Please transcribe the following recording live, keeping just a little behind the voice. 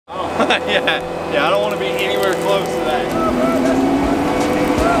Yeah, I don't want to be anywhere close to that.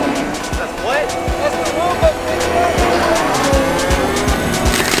 That's what? That's the move up.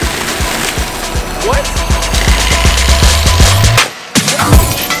 What?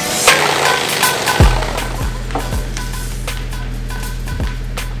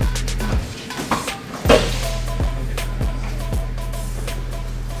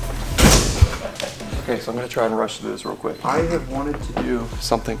 Okay, so I'm gonna try and rush through this real quick. I have wanted to do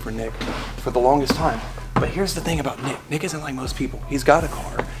something for Nick for the longest time. But here's the thing about Nick. Nick isn't like most people. He's got a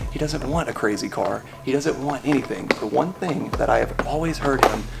car. He doesn't want a crazy car. He doesn't want anything. The one thing that I have always heard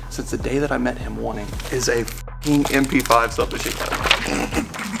him since the day that I met him wanting is a f***ing MP5 submachine gun.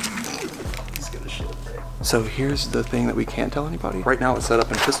 He's gonna shit. So here's the thing that we can't tell anybody. Right now it's set up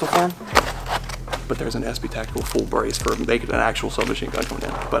in pistol form, but there's an SB Tactical full brace for making an actual submachine gun coming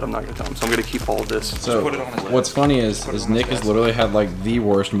in. But I'm not gonna tell him. So I'm gonna keep all of this. So put it on his what's funny is Nick has literally had like the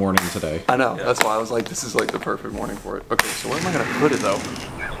worst morning today. I know. Yeah. That's why I was like, this is like the perfect morning for it. Okay, so where am I gonna put it though?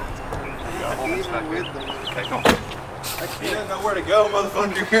 Okay, come on. I can't know where to go,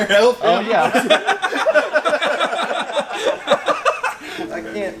 motherfucker. Help! Oh yeah. I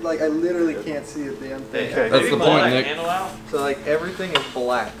can't, like, I literally can't see a damn thing. Okay. That's the point, Nick. So, like, everything is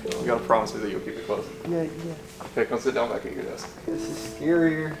black. You gotta promise me that you'll keep it close. Yeah. Okay, come sit down back at your desk. This is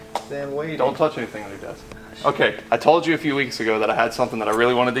scarier than waiting. Don't touch anything on your desk. Okay, I told you a few weeks ago that I had something that I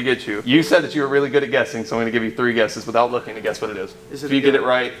really wanted to get you. You said that you were really good at guessing, so I'm gonna give you 3 guesses without looking to guess what it is. If you get it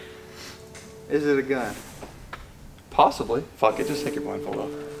right. Is it a gun? Possibly. Fuck it, just take your blindfold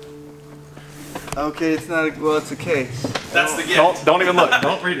off. Okay, it's not a, well, it's a case. That's the gift. Don't even look.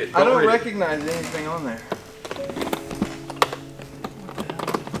 Don't read it. I don't recognize anything on there.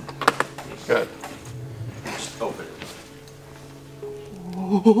 Good. Just open it.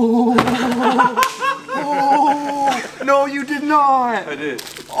 Oh, no, you did not. I did.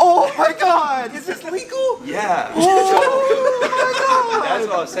 Oh my God, is this legal? Yeah. Oh my God. That's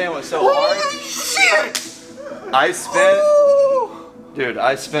what I was saying was so hard. Holy shit. I spent, dude,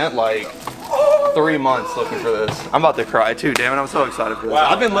 I spent like 3 months looking for this. I'm about to cry too, damn it, I'm so excited for this. Wow,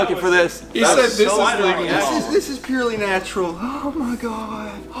 I've been looking for this. He said this is legal. This is purely natural. Oh my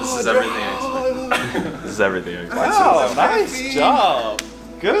God. This is everything I expected. This is everything I expected. Oh, nice job.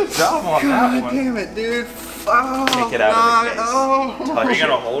 Good job on that God one. damn it, dude. Oh, Take it out of the case. Oh. Are you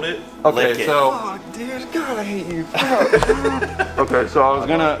gonna hold it? Okay, so. Oh, dude, God, I hate you. Okay, so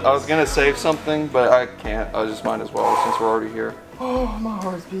I was gonna save something, but I can't. I just might as well since we're already here. Oh, my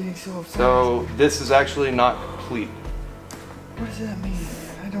heart's beating so fast. So this is actually not complete. What does that mean?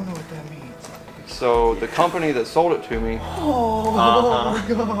 I don't know what that means. So the company that sold it to me, Oh my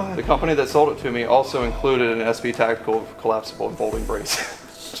God. the company that sold it to me also included an SB Tactical collapsible folding brace.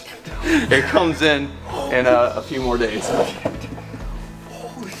 It comes in a few more days.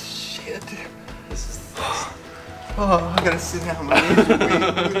 Holy shit. Oh, I gotta sit down. My knees are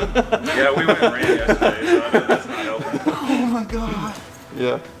weak. Yeah, we went and ran yesterday, so I know that's not open. Oh my God.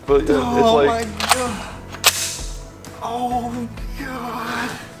 Yeah, but yeah, Oh it's like my God. Oh God.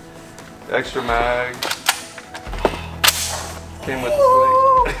 extra mag. Came with the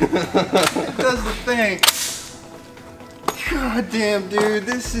It does the thing. God damn, dude,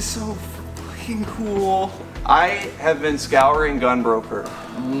 this is so fucking cool. I have been scouring Gunbroker,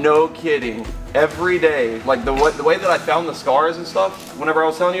 no kidding, every day. Like the way that I found the scars and stuff, whenever I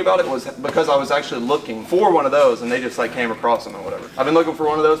was telling you about it, was because I was actually looking for one of those and they just like came across them or whatever. I've been looking for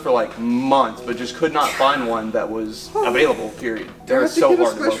one of those for like months, but just could not find one that was available, period. They're so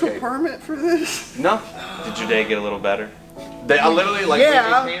hard to locate. Do I have to get a special permit for this? No. Did your day get a little better? I literally, like,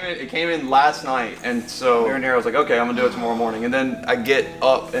 Yeah. it came in last night, and so here and here I was like, okay, I'm gonna do it tomorrow morning. And then I get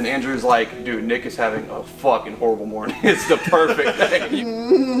up, and Andrew's like, dude, Nick is having a fucking horrible morning. It's the perfect thing.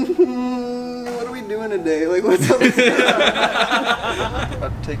 What are we doing today? Like, what's up?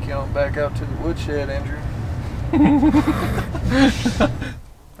 I'll take you on back out to the woodshed, Andrew.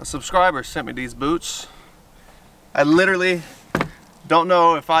 A subscriber sent me these boots. I literally don't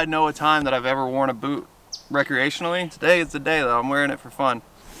know if I know a time that I've ever worn a boot recreationally. Today is the day though, I'm wearing it for fun.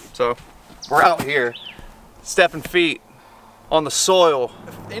 So we're out here, stepping feet on the soil.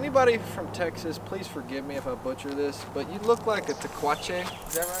 If anybody from Texas, please forgive me if I butcher this, but you look like a tequache,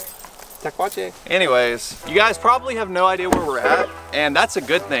 is that right? Tequache. Anyways, you guys probably have no idea where we're at, and that's a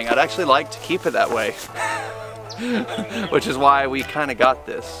good thing. I'd actually like to keep it that way. which is why we kind of got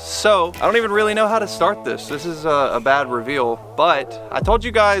this. So I don't even really know how to start this. This is a bad reveal, but I told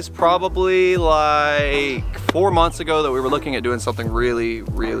you guys probably like 4 months ago that we were looking at doing something really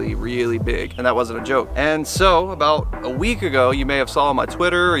big, and that wasn't a joke. And so about a week ago, you may have saw on my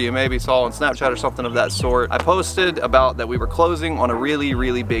Twitter, or you maybe saw on Snapchat or something of that sort, I posted about that we were closing on a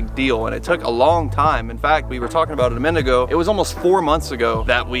really big deal, and it took a long time. In fact, we were talking about it a minute ago. It was almost 4 months ago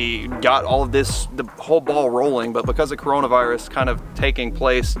that we got all of this, the whole ball rolling, but because of coronavirus kind of taking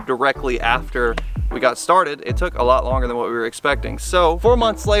place directly after we got started, it took a lot longer than what we were expecting. So 4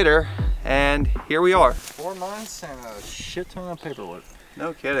 months later, and here we are. 4 months and a shit ton of paperwork.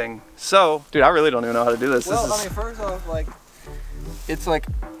 No kidding. So, dude, I really don't even know how to do this. Well, I mean, first off, like, it's like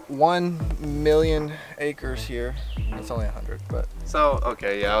 1 million acres here. It's only 100, but. So,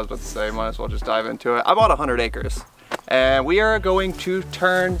 okay, yeah, I was about to say, might as well just dive into it. I bought 100 acres. And we are going to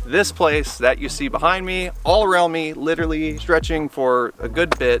turn this place that you see behind me, all around me, literally stretching for a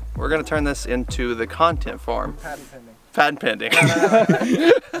good bit. We're gonna turn this into the content farm. Patent pending. Patent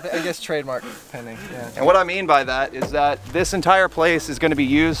pending. I guess trademark pending, yeah. And what I mean by that is that this entire place is going to be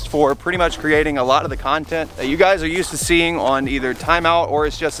used for pretty much creating a lot of the content that you guys are used to seeing on either Time Out or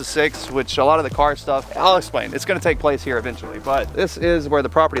It's Just a Six, which a lot of the car stuff, I'll explain. It's going to take place here eventually, but this is where the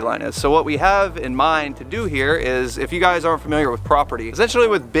property line is. So what we have in mind to do here is, if you guys aren't familiar with property, essentially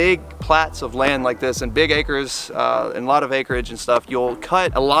with big plats of land like this and big acres and a lot of acreage and stuff, you'll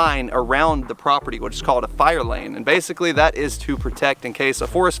cut a line around the property, which is called a fire lane. And basically that is to protect in case a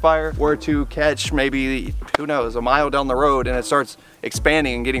forest fire were to catch maybe, who knows, a mile down the road and it starts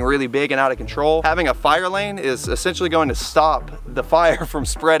expanding and getting really big and out of control. Having a fire lane is essentially going to stop the fire from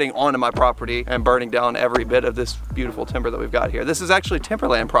spreading onto my property and burning down every bit of this beautiful timber that we've got here. This is actually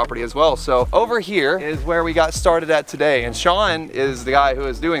timberland property as well. So over here is where we got started at today. And Sean is the guy who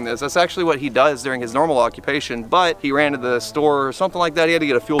is doing this. That's actually what he does during his normal occupation, but he ran to the store or something like that. He had to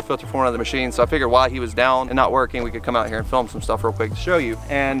get a fuel filter for one of the machines. So I figured while he was down and not working, we could come out here and film some stuff real quick to show you.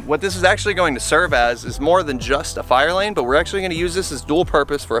 And what this is actually going to serve as is more than just a fire lane, but we're actually going to use this as dual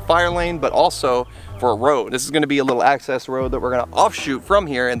purpose for a fire lane, but also for a road. This is going to be a little access road that we're going to offshoot from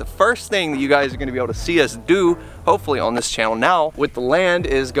here. And the first thing that you guys are going to be able to see us do, hopefully on this channel now with the land,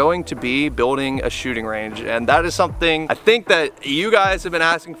 is going to be building a shooting range. And that is something I think that you guys have been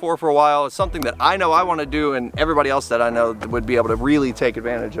asking for a while. It's something that I know I want to do, and everybody else that I know would be able to really take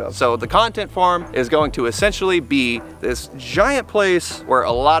advantage of. So the content farm is going to essentially be this giant place where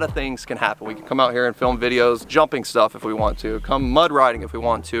a lot of things can happen. We can come out here and film videos, jumping stuff if we want to, come mud riding if we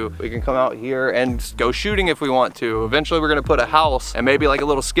want to. We can come out here and go shooting if we want to. Eventually we're going to put a house and maybe like a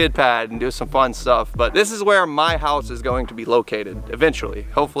little skid pad and do some fun stuff. But this is where my house is going to be located eventually,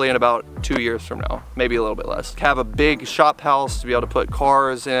 hopefully in about 2 years from now, maybe a little bit less. Have a big shop house to be able to put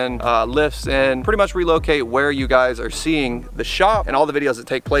cars in, lifts in, pretty much relocate where you guys are seeing the shop and all the videos that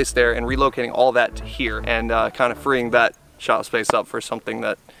take place there, and relocating all that to here, and kind of freeing that shop space up for something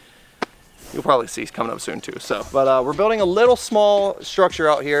that you'll probably see coming up soon too. So, but we're building a little small structure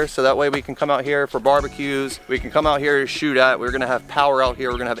out here, so that way we can come out here for barbecues. We can come out here to shoot at. We're gonna have power out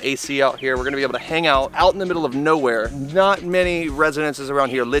here. We're gonna have AC out here. We're gonna be able to hang out in the middle of nowhere. Not many residences around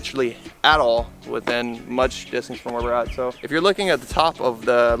here, literally at all, within much distance from where we're at. So if you're looking at the top of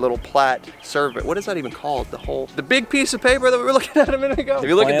the little plat survey, what is that even called? The big piece of paper that we were looking at a minute ago? If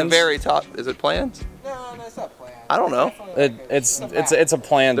you look at the very top, is it plans? No, it's not planned. I don't know. It's a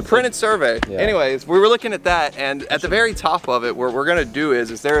plan. The printed survey. Yeah. Anyways, we were looking at that, and at the very top of it, what we're gonna do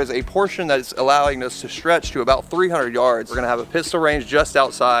is there is a portion that is allowing us to stretch to about 300 yards. We're gonna have a pistol range just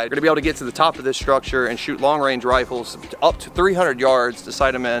outside. We're gonna be able to get to the top of this structure and shoot long range rifles up to 300 yards to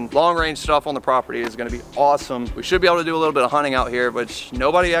sight them in. Long range stuff on the property is gonna be awesome. We should be able to do a little bit of hunting out here, which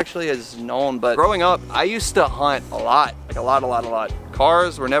nobody actually has known, but growing up, I used to hunt a lot, like a lot.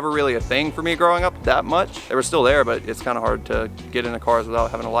 Cars were never really a thing for me growing up that much. They were still there, but it's kind of hard to get into cars without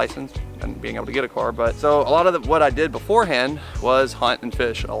having a license and being able to get a car. But so a lot of what I did beforehand was hunt and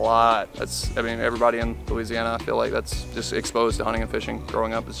fish a lot. I mean, everybody in Louisiana, I feel like that's just exposed to hunting and fishing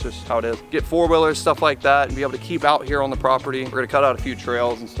growing up. It's just how it is. Get four-wheelers, stuff like that, and be able to keep out here on the property. We're gonna cut out a few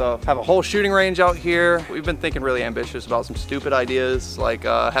trails and stuff. Have a whole shooting range out here. We've been thinking really ambitious about some stupid ideas, like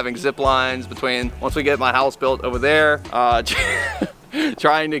having zip lines between, once we get my house built over there,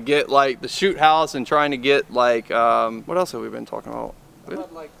 trying to get like the shoot house, and trying to get like, what else have we been talking about? What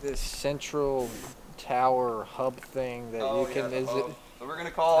about like this central tower hub thing that you can visit? So we're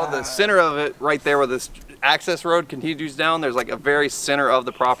gonna call the center of it right there where this access road continues down. There's like a very center of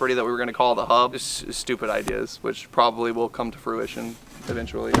the property that we were gonna call the hub. Just stupid ideas, which probably will come to fruition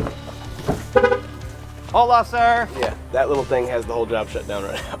eventually. Hola, sir. Yeah, that little thing has the whole job shut down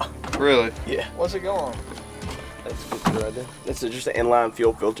right now. Really? Yeah. What's it going? That's good too right there. This is just an inline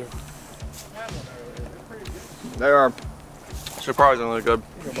fuel filter. They are surprisingly good.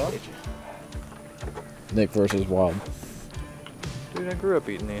 Nick versus Wild. Dude, I grew up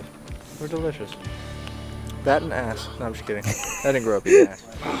eating these. They're delicious. That and ass. No, I'm just kidding. I didn't grow up eating ass.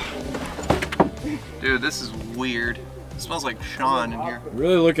 Dude, this is weird. It smells like Sean in here.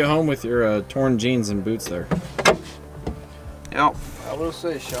 Really look at home with your torn jeans and boots there. Yep. I will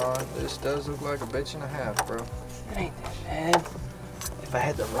say, Sean, this does look like a bitch and a half, bro. It ain't that bad. If I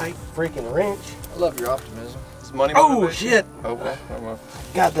had the right freaking wrench. I love your optimism. Does money Oh motivate you? shit! Oh, well, never mind.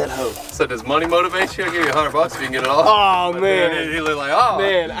 Got that hoe. So does money motivate you? I'll give you $100 if you can get it off. Oh But man. then he looked like, oh.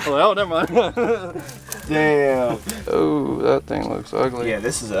 Man. Well, never mind. Damn. Oh, that thing looks ugly. Yeah,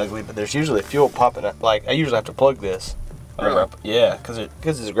 this is ugly, but there's usually fuel popping up. Like, I usually have to plug this. Really? Yeah, because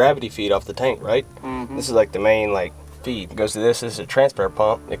it's a gravity feed off the tank, right? Mm-hmm. This is like the main, like, feed. It goes to this. This is a transfer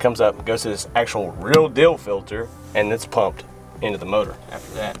pump. It comes up, goes to this actual real deal filter, and it's pumped into the motor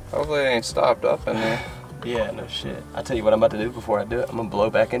after that. Hopefully it ain't stopped up in there. Yeah, no shit. I'll tell you what I'm about to do before I do it. I'm going to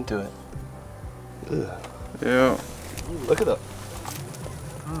blow back into it. Ugh. Yeah. Look at that.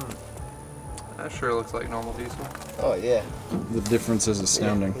 That sure looks like normal diesel. Oh, yeah. The difference is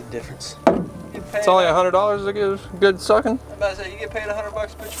astounding. The difference. It's only $100 to get good sucking. I'm about to say, you get paid $100 to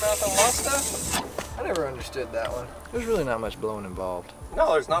put your mouth on my stuff? I never understood that one. There's really not much blowing involved.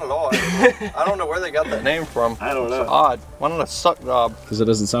 No, there's not at all. I don't know where they got that name from. I don't know. It's odd. Why not a suck job? Because it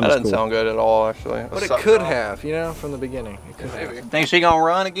doesn't sound That as doesn't cool. sound good at all, actually. But it could have, you know, from the beginning. It could have. Maybe. Think she gonna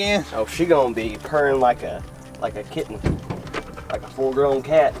run again? Oh, she gonna be purring like a kitten, like a full-grown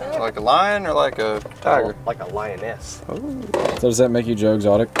cat, Like a lion or like a tiger? like a lioness. So does that make you Joe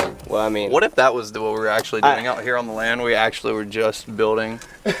Exotic? Well, I mean, What if that was what we were actually doing out here on the land? We actually were just building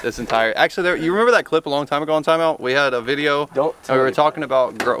this entire. Actually, you remember that clip a long time ago on Timeout? We had a video. Don't And tell we were me. talking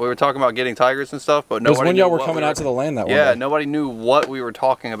about getting tigers and stuff, but Because nobody when knew y'all were what coming out to the land that one Yeah, day. nobody knew what we were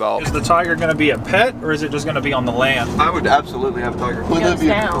talking about. Is the tiger going to be a pet or is it just going to be on the land? I would absolutely have tiger. Wouldn't that be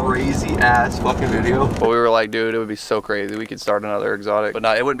a crazy ass fucking video? But we were like, dude, it would be so crazy. We could start another exotic, but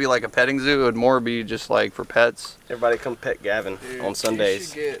no, it wouldn't be like a petting zoo. It would more be just like for pets. everybody come pet Gavin on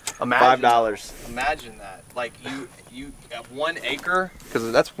Sundays. Imagine, $5. Imagine that. Like you have 1 acre,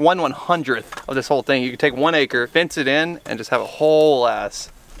 because that's 1/100th of this whole thing. You could take 1 acre, fence it in, and just have a whole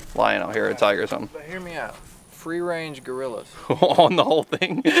ass lion out here, a tiger or something. But hear me out. Free-range gorillas. On the whole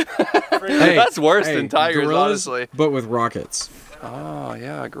thing. Hey, That's worse hey, than tigers, gorillas, honestly. but with rockets. Oh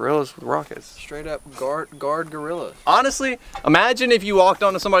yeah, gorillas with rockets. Straight up guard gorillas. Honestly, imagine if you walked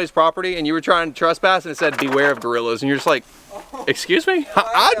onto somebody's property and you were trying to trespass and it said beware of gorillas, and you're just like, excuse me?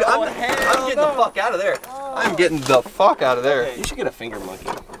 I'm getting the fuck out of there. I'm getting the fuck out of there. You should get a finger monkey.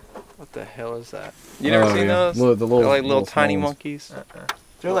 What the hell is that? You never Oh, seen yeah. those? The little, They're like little small tiny ones. monkeys.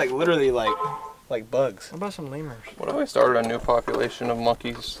 They're like literally like bugs. What about some lemurs? What if we started a new population of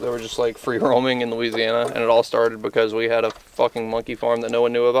monkeys that were just like free roaming in Louisiana, and it all started because we had a fucking monkey farm that no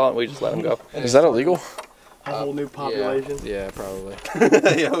one knew about, and we just let them go. Is that illegal? A whole new population. Yeah, probably.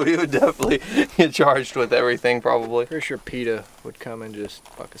 Yeah, we would definitely get charged with everything, probably. Pretty sure PETA would come and just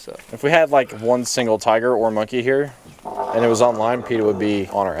fuck us up. If we had like one single tiger or monkey here, and it was online, PETA would be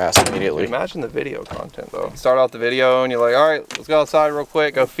on our ass immediately. Imagine the video content though. Start out the video and you're like, all right, let's go outside real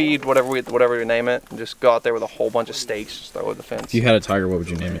quick, go feed whatever we name it, and just go out there with a whole bunch of steaks, just throw it at the fence. If you had a tiger, what would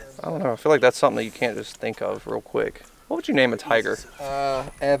you name it? I don't know. I feel like that's something that you can't just think of real quick. What would you name a tiger?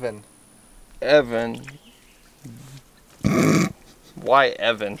 Evan. Evan. Why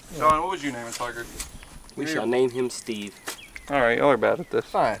Evan? John, what would you name a tiger? We shall name him Steve. All right, y'all are bad at this.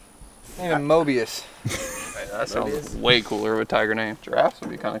 Fine. Name him Mobius. That sounds way cooler of a tiger name. Giraffes would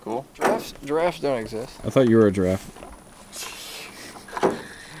be kind of cool. Giraffes don't exist. I thought you were a giraffe.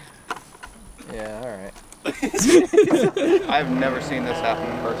 Yeah, alright. I've never seen this happen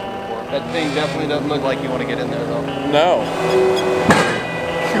in person before. That thing definitely doesn't look like you want to get in there though. No.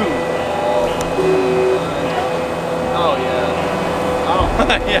 Oh yeah. Oh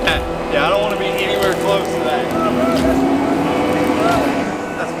yeah. I don't want to be anywhere close to that.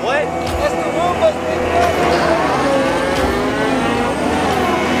 That's what? That's the Roombas.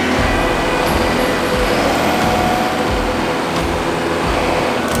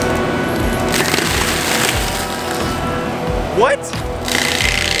 What?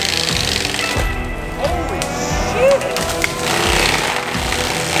 Holy shit!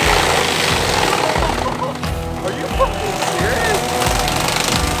 Are you fucking serious?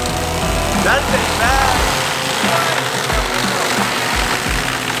 That ain't bad.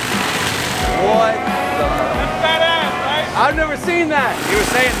 What the? That's badass, right? I've never seen that. He was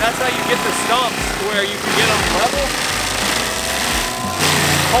saying that's how you get the stumps to where you can get them level.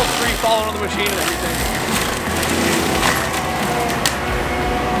 Whole tree falling on the machine and everything.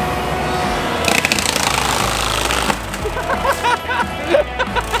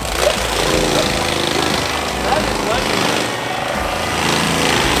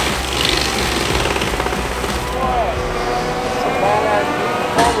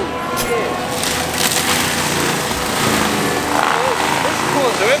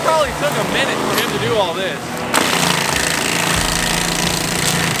 So it probably took a minute for him to do all this.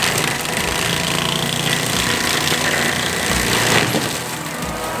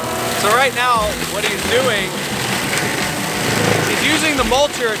 So right now, what he's doing is he's using the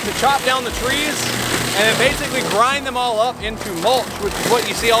mulcher to chop down the trees and then basically grind them all up into mulch, which is what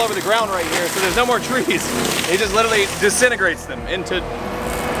you see all over the ground right here. So there's no more trees. He just literally disintegrates them into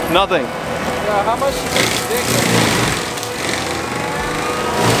nothing. Yeah, how much do you think?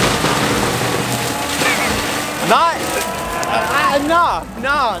 Not, nah,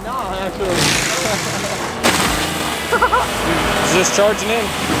 actually. It's just charging in.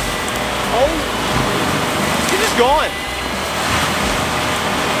 Oh, he's just gone.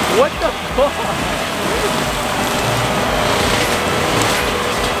 What the fuck?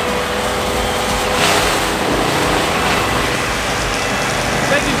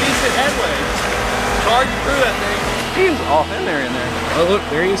 Making decent headway. Charging through that thing. He's off in there. Oh look,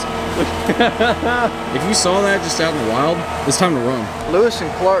 there he is. If you saw that just out in the wild, it's time to run. Lewis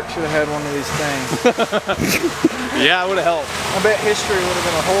and Clark should have had one of these things. Yeah, it would have helped. I bet history would have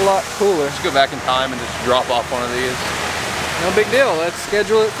been a whole lot cooler. Let's go back in time and just drop off one of these. No big deal. Let's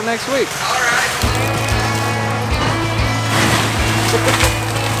schedule it for next week. All right.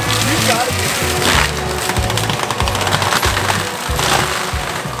 You gotta be.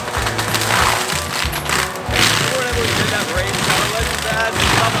 Whenever we did that race, Legends ad,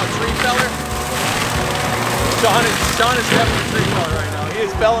 talking about tree feller. Sean is definitely a tree feller right now. He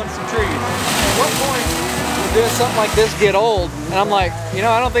is felling some trees. At what point would doing something like this get old? And I'm like, you know,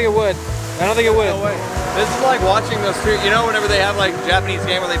 I don't think it would. I don't think it would. No way. This is like watching those two, you know, whenever they have like a Japanese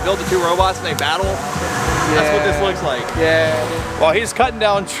game where they build the two robots and they battle? That's what this looks like. Yeah. While he's cutting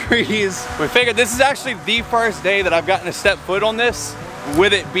down trees, we figured this is actually the first day that I've gotten to step foot on this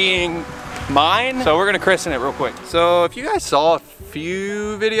with it being mine. So we're gonna christen it real quick. So if you guys saw a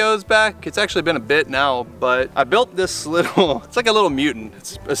few videos back, it's actually been a bit now, but I built this little, it's like a little mutant.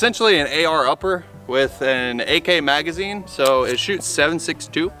 It's essentially an AR upper with an AK magazine. So it shoots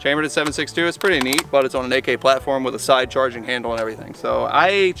 7.62, chambered at 7.62. It's pretty neat, but it's on an AK platform with a side charging handle and everything. So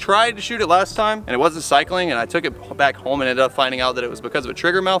I tried to shoot it last time and it wasn't cycling, and I took it back home and ended up finding out that it was because of a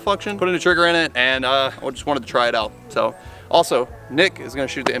trigger malfunction. Put a new trigger in it, and I just wanted to try it out. So also, Nick is gonna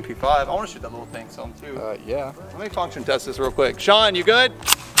shoot the MP5. I wanna shoot that little thing some too. Yeah. Let me function test this real quick. Sean, you good?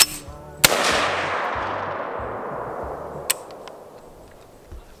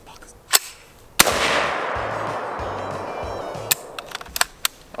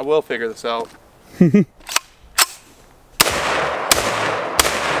 I will figure this out. You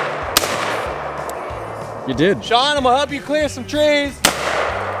did. Sean, I'm gonna help you clear some trees.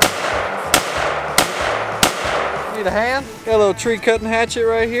 Need a hand? Got a little tree cutting hatchet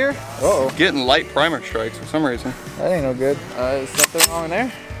right here. Uh-oh. Getting light primer strikes for some reason. That ain't no good. Is something wrong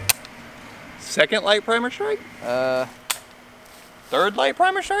there? Second light primer strike? Third light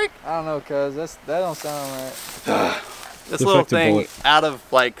primer strike? I don't know, cuz that don't sound right. This little thing, bullet. out of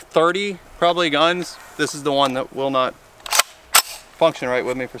like 30 probably guns, this is the one that will not function right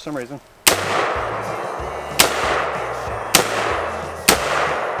with me for some reason.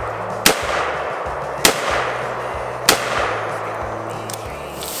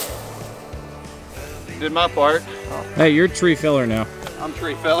 Did my part. Hey, you're a tree feller now. I'm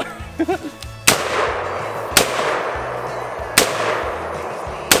tree feller.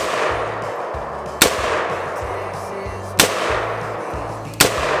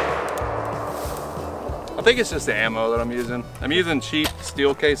 I think it's just the ammo that I'm using. I'm using cheap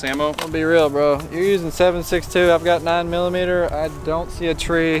steel case ammo. I'll be real, bro. You're using 7.62. I've got 9mm. I don't see a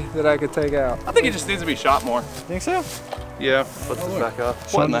tree that I could take out. I think it just needs to be shot more. Think so? Yeah, put this back up. What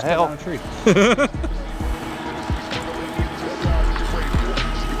Sean in the just hell? took down a tree.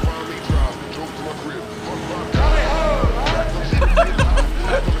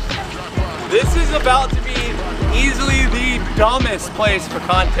 This is about to be easily the dumbest place for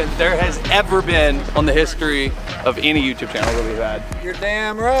content there has ever been on the history of any YouTube channel that we've had. You're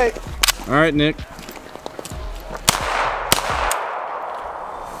damn right. All right, Nick.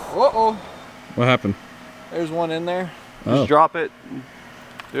 Uh-oh. What happened? There's one in there. Oh. Just drop it.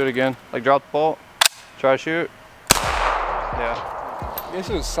 Do it again. Like drop the bolt. Try to shoot. Yeah. I guess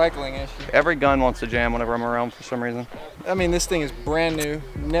it was a cycling issue. Every gun wants to jam whenever I'm around for some reason. I mean, this thing is brand new.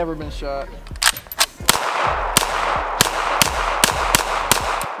 Never been shot.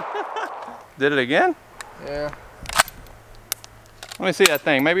 Did it again? Yeah. Let me see that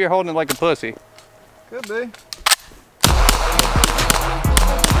thing. Maybe you're holding it like a pussy. Could be.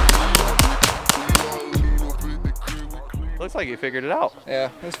 Looks like you figured it out. Yeah,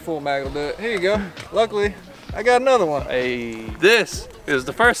 this full mag will do it. Here you go. Luckily, I got another one. Hey, this is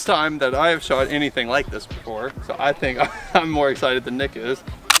the first time that I have shot anything like this before, so I think I'm more excited than Nick is.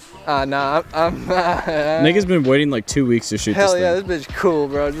 Nah, I'm Nick has been waiting like 2 weeks to shoot Hell this yeah, thing. this bitch cool,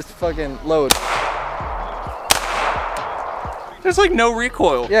 bro. Just fucking load. There's like no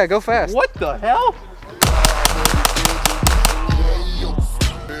recoil. Yeah, go fast. What the hell?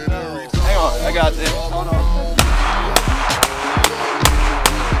 Hang on, I got this. Hold on.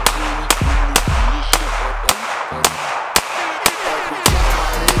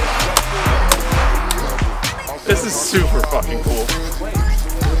 This is super fucking cool.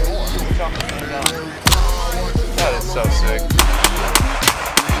 That is so sick.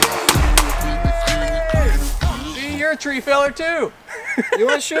 See, you're a tree feller too. You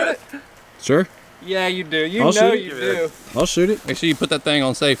want to shoot it? Sure, Yeah, you do. You I'll know shoot it. you do. I'll shoot it. Make sure you put that thing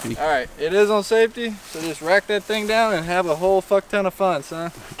on safety. All right, it is on safety, so just rack that thing down and have a whole fuck ton of fun,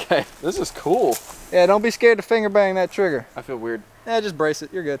 son. Okay, this is cool. Yeah, don't be scared to finger bang that trigger. I feel weird. Yeah, just brace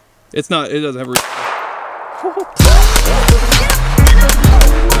it. You're good. It doesn't have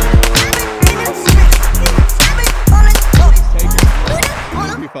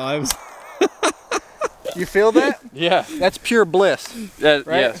fives. You feel that? Yeah. That's pure bliss. Right?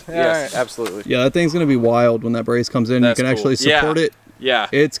 Yes, All yes, right. absolutely. Yeah, that thing's gonna be wild when that brace comes in. That's you can cool. actually support Yeah. it. Yeah.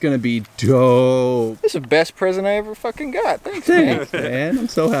 It's gonna be dope. This is the best present I ever fucking got. Thanks, man. Thanks, man. I'm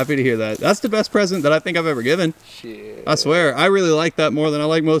so happy to hear that. That's the best present that I think I've ever given. Shit. I swear, I really like that more than I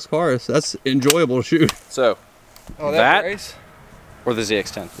like most cars. That's enjoyable to shoot. So, Oh, that- brace? or the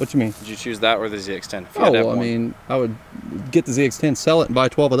ZX-10? What you mean? Did you choose that or the ZX-10? If you Oh, had to have well, I one. mean, I would get the ZX-10, sell it, and buy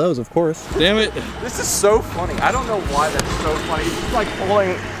 12 of those, of course. Damn it. This is so funny. I don't know why that's so funny. It's like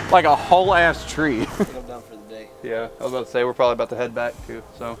pulling like a whole ass tree. I'm done for the day. Yeah, I was about to say we're probably about to head back too.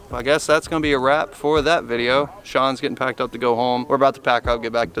 So I guess that's gonna be a wrap for that video. Sean's getting packed up to go home. We're about to pack up,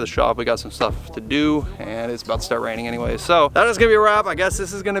 get back to the shop. We got some stuff to do, and it's about to start raining anyway. So that is gonna be a wrap. I guess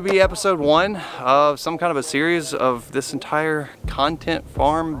this is gonna be episode 1 of some kind of a series of this entire content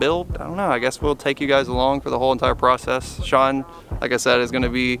farm build. I don't know. I guess we'll take you guys along for the whole entire process. Sean, like I said, is gonna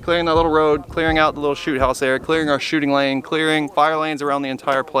be clearing that little road, clearing out the little shoot house area, clearing our shooting lane, clearing fire lanes around the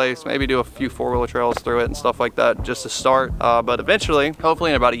entire place, maybe do a few 4-wheeler trails through it and stuff like that just to start. But eventually,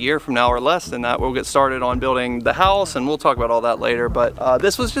 hopefully in about a year from now or less than that, we'll get started on building the house, and we'll talk about all that later. But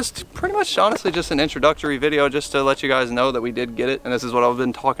this was just pretty much, honestly, just an introductory video just to let you guys know that we did get it. And this is what I've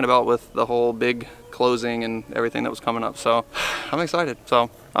been talking about with the whole big closing and everything that was coming up. So I'm excited. So,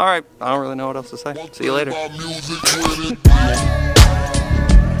 all right, I don't really know what else to say. See you later.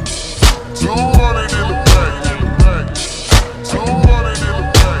 200 in the